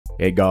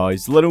Hey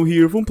guys, Leno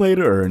here from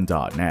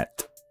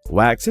PlayToEarn.net.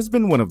 Wax has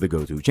been one of the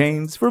go-to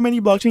chains for many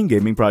blockchain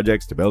gaming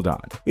projects to build on.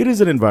 It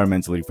is an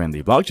environmentally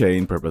friendly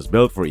blockchain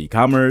purpose-built for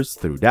e-commerce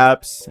through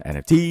dApps,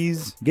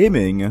 NFTs,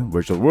 gaming,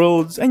 virtual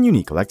worlds, and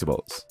unique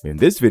collectibles. In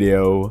this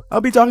video,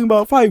 I'll be talking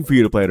about 5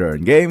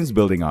 free-to-play-to-earn games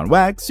building on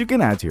Wax you can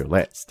add to your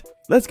list.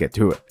 Let's get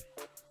to it.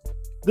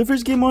 The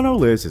first game on our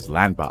list is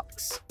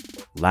Landbox.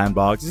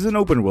 Landbox is an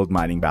open-world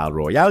mining battle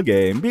royale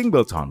game being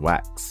built on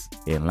Wax.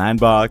 In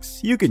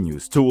Landbox, you can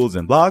use tools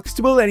and blocks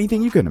to build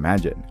anything you can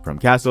imagine, from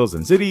castles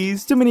and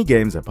cities to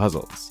mini-games and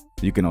puzzles.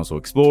 You can also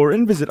explore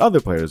and visit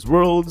other players'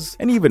 worlds,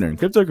 and even earn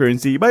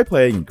cryptocurrency by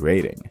playing and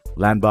creating.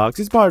 Landbox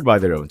is powered by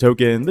their own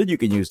token that you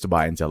can use to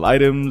buy and sell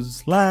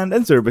items, land,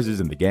 and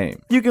services in the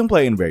game. You can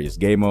play in various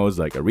game modes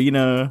like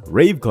Arena,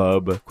 Rave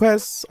Club,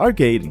 Quests,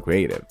 Arcade, and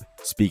Creative.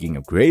 Speaking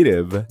of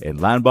creative, in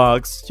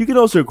Landbox, you can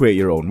also create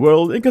your own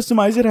world and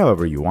customize it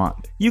however you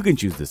want. You can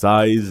choose the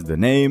size, the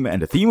name, and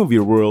the theme of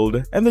your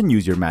world, and then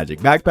use your magic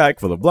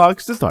backpack full of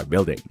blocks to start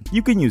building.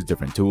 You can use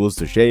different tools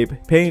to shape,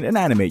 paint, and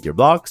animate your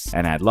blocks,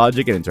 and add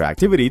logic and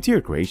interactivity to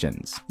your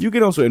creations. You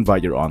can also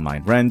invite your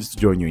online friends to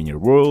join you in your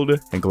world,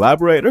 and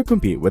collaborate or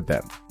compete with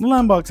them. The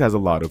Landbox has a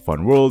lot of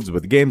fun worlds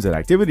with games and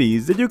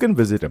activities that you can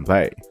visit and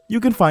play. You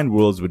can find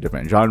worlds with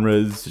different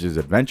genres, such as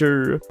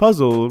adventure,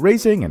 puzzle,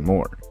 racing, and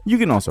more. You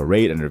can also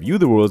rate and review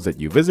the worlds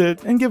that you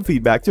visit and give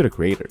feedback to the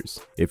creators.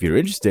 If you're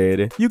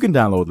interested, you can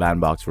download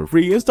Landbox for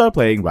free and start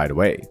playing right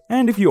away.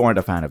 And if you aren't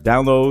a fan of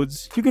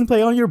downloads, you can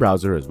play on your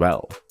browser as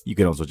well. You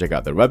can also check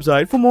out their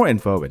website for more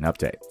info and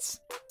updates.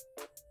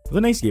 The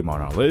next game on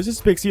our list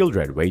is Pixel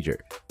Dread Wager.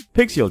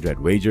 Pixel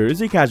Dread Wager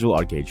is a casual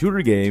arcade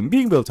shooter game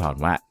being built on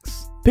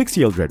Wax.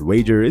 Pixel Dread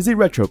Wager is a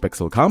retro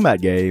pixel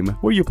combat game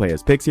where you play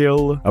as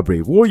Pixel, a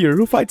brave warrior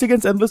who fights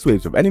against endless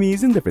waves of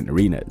enemies in different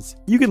arenas.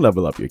 You can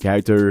level up your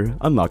character,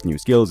 unlock new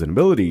skills and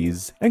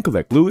abilities, and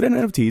collect loot and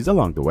NFTs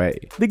along the way.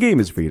 The game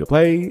is free to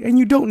play, and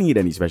you don't need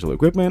any special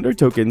equipment or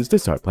tokens to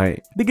start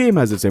playing. The game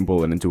has a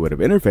simple and intuitive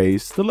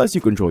interface that lets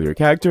you control your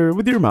character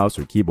with your mouse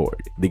or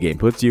keyboard. The game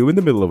puts you in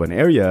the middle of an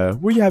area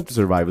where you have to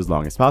survive as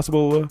long as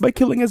possible by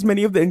killing as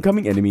many of the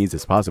incoming enemies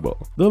as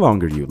possible. The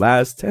longer you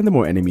last and the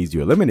more enemies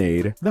you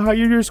eliminate, the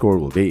higher your score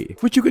will be,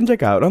 which you can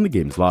check out on the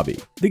game's lobby.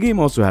 The game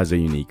also has a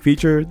unique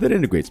feature that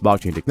integrates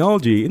blockchain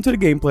technology into the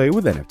gameplay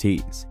with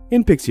NFTs.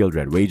 In Pixel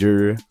Dread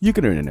Wager, you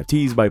can earn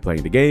NFTs by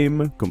playing the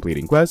game,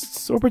 completing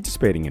quests, or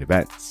participating in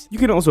events. You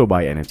can also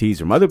buy NFTs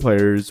from other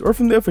players or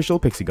from the official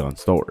Pixigon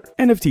store.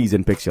 NFTs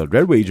in Pixel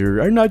Dread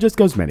Wager are not just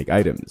cosmetic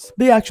items.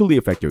 They actually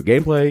affect your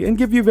gameplay and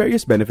give you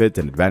various benefits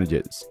and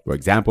advantages. For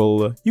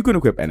example, you can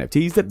equip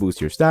NFTs that boost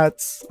your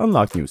stats,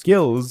 unlock new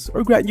skills,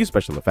 or grant you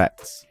special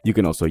effects. You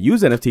can also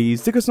use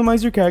NFTs to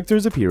customize your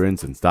character's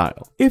appearance and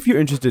style. If you're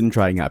interested in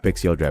trying out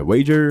Pixel Dread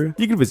Wager,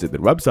 you can visit their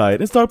website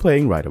and start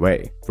playing right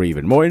away. For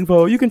even more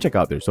info, you can check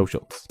out their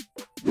socials.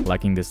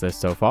 Liking this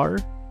list so far?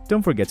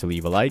 Don't forget to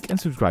leave a like and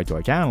subscribe to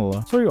our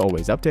channel so you're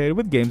always updated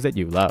with games that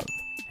you love.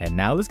 And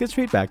now let's get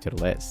straight back to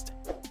the list.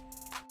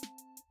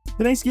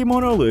 The next game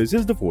on our list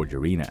is The Forge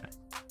Arena.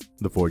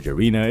 The Forge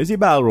Arena is a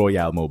battle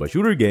royale MOBA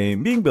shooter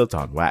game being built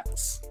on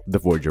Wax. The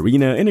Forge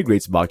Arena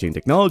integrates blockchain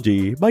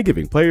technology by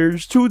giving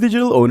players true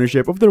digital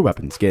ownership of their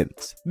weapon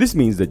skins. This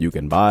means that you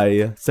can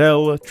buy,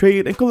 sell,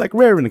 trade, and collect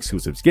rare and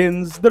exclusive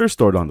skins that are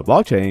stored on the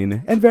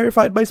blockchain and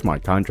verified by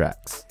smart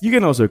contracts. You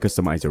can also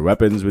customize your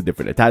weapons with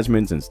different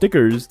attachments and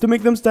stickers to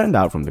make them stand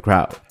out from the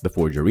crowd. The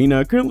Forge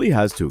Arena currently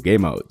has 2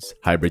 game modes,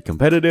 Hybrid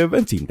Competitive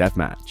and Team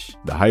Deathmatch.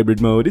 The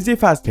Hybrid mode is a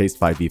fast-paced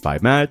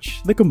 5v5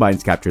 match that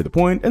combines capture the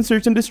point and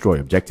search and destroy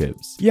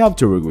objectives. You have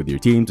to work with your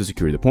team to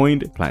secure the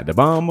point, plant the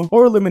bomb,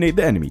 or eliminate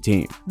the enemy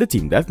team. The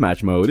Team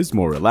Deathmatch mode is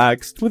more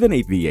relaxed, with an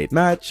 8v8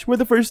 match where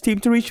the first team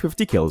to reach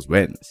 50 kills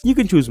wins. You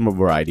can choose from a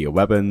variety of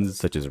weapons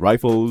such as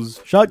rifles,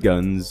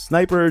 shotguns,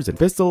 snipers, and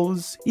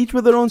pistols, each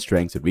with their own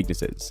strengths and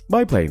weaknesses.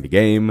 By playing the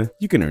game,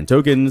 you can earn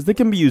tokens that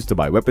can be used to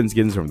buy weapon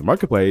skins from the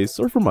marketplace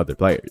or from other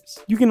players.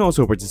 You can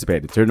also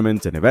participate in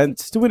tournaments and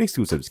events to win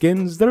exclusive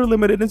skins that are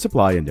limited in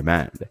supply and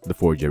demand. The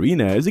Forge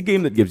Arena is a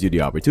game that gives you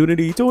the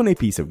opportunity to own a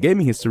piece of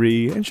gaming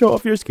history and show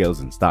off your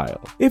skills and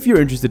style. If you're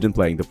interested in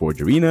playing the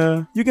Forge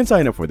Arena, you can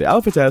sign up for the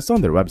alpha test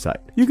on their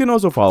website. You can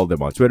also follow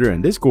them on Twitter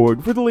and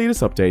Discord for the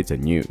latest updates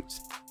and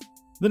news.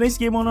 The next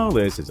game on our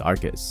list is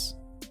Arcus.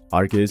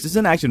 Arcus is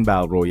an action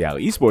battle royale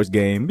esports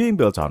game being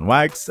built on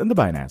Wax and the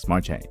Binance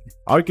Smart Chain.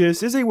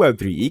 Arcus is a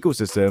Web3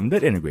 ecosystem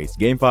that integrates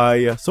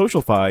GameFi,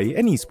 SocialFi,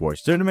 and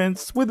esports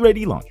tournaments with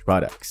ready launch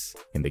products.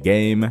 In the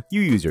game, you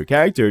use your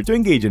character to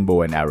engage in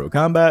bow and arrow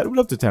combat with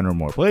up to 10 or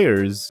more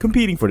players,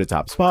 competing for the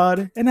top spot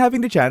and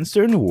having the chance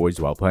to earn awards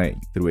while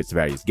playing. Through its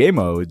various game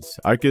modes,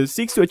 Arcus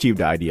seeks to achieve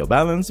the ideal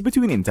balance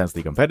between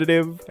intensely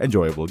competitive,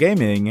 enjoyable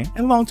gaming,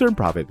 and long-term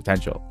profit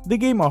potential. The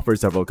game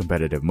offers several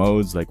competitive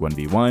modes like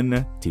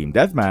 1v1, Team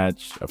Deathmatch,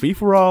 a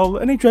free-for-all,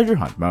 and a treasure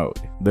hunt mode.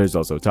 There's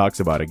also talks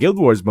about a Guild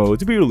Wars mode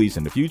to be released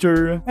in the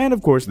future, and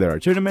of course there are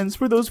tournaments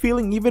for those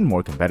feeling even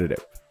more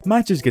competitive.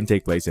 Matches can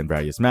take place in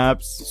various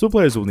maps, so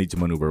players will need to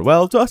maneuver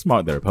well to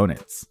outsmart their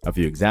opponents. A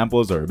few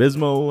examples are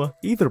Abysmal,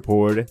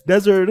 Etherport,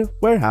 Desert,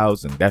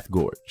 Warehouse, and Death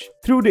Gorge.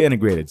 Through the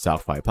integrated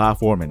Sockfy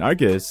platform and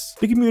Arcus,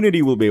 the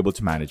community will be able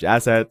to manage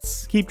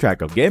assets, keep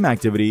track of game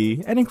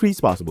activity, and increase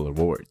possible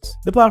rewards.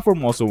 The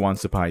platform also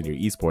wants to pioneer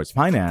esports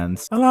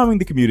finance, allowing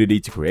the community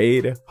to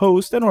create,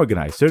 host, and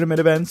organize tournament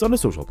events on the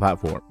social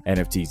platform.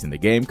 NFTs in the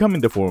game come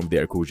in the form of the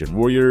Arcusian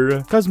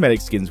Warrior,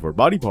 cosmetic skins for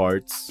body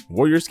parts,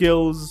 warrior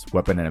skills,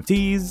 weapon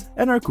NFTs,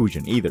 and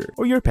Arcusian Ether,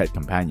 or your pet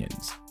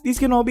companions. These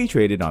can all be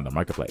traded on the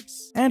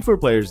marketplace. And for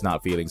players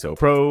not feeling so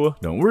pro,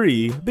 don't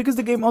worry, because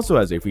the game also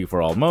has a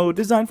free-for-all mode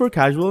designed for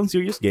casual and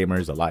serious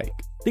gamers alike.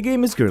 The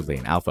game is currently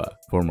in alpha.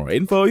 For more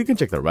info, you can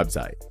check their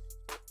website.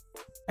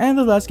 And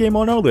the last game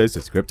on our list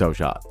is Crypto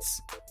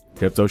Shots.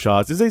 Crypto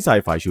Shots is a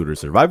sci-fi shooter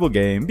survival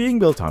game being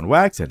built on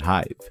Wax and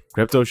Hive.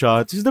 Crypto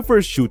Shots is the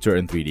first shooter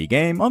in 3D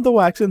game on the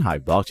Wax and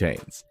Hive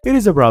blockchains. It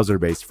is a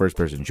browser-based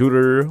first-person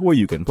shooter where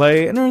you can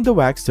play and earn the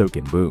Wax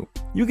token boom.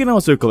 You can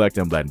also collect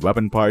and blend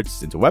weapon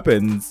parts into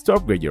weapons to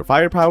upgrade your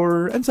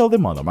firepower and sell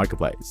them on the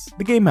marketplace.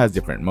 The game has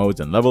different modes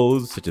and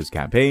levels such as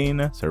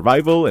campaign,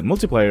 survival, and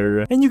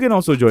multiplayer, and you can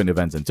also join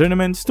events and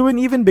tournaments to win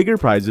even bigger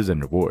prizes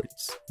and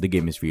rewards. The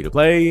game is free to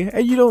play,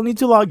 and you don't need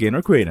to log in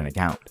or create an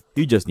account.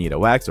 You just need a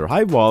Wax or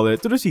Hive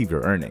wallet to receive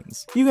your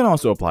earnings. You can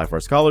also apply for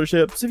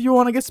scholarships if you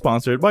want to get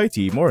sponsored by a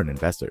team or an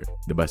investor.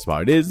 The best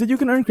part is that you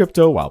can earn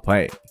crypto while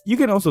playing. You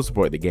can also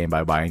support the game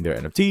by buying their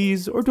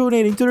NFTs or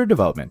donating to their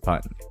development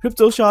fund.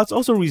 Crypto Shots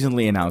also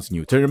recently announced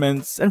new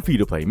tournaments and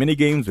free-to-play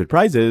minigames with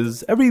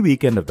prizes every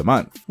weekend of the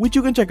month, which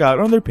you can check out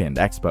on their pinned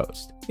X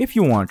post. If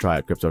you want to try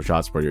out Crypto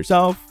Shots for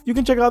yourself, you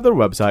can check out their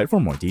website for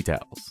more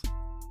details.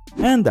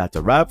 And that's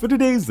a wrap for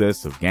today's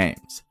list of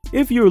games.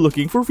 If you're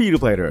looking for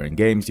free-to-play to earn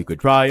games you could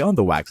try on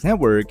the Wax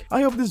network,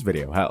 I hope this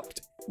video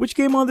helped. Which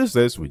game on this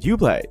list would you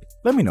play?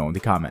 Let me know in the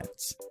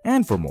comments.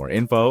 And for more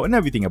info and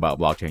everything about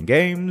blockchain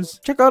games,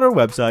 check out our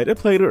website at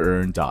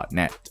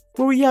PlayToEarn.net,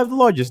 where we have the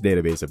largest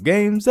database of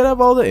games that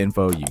have all the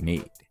info you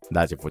need.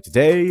 That's it for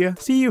today,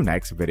 see you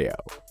next video.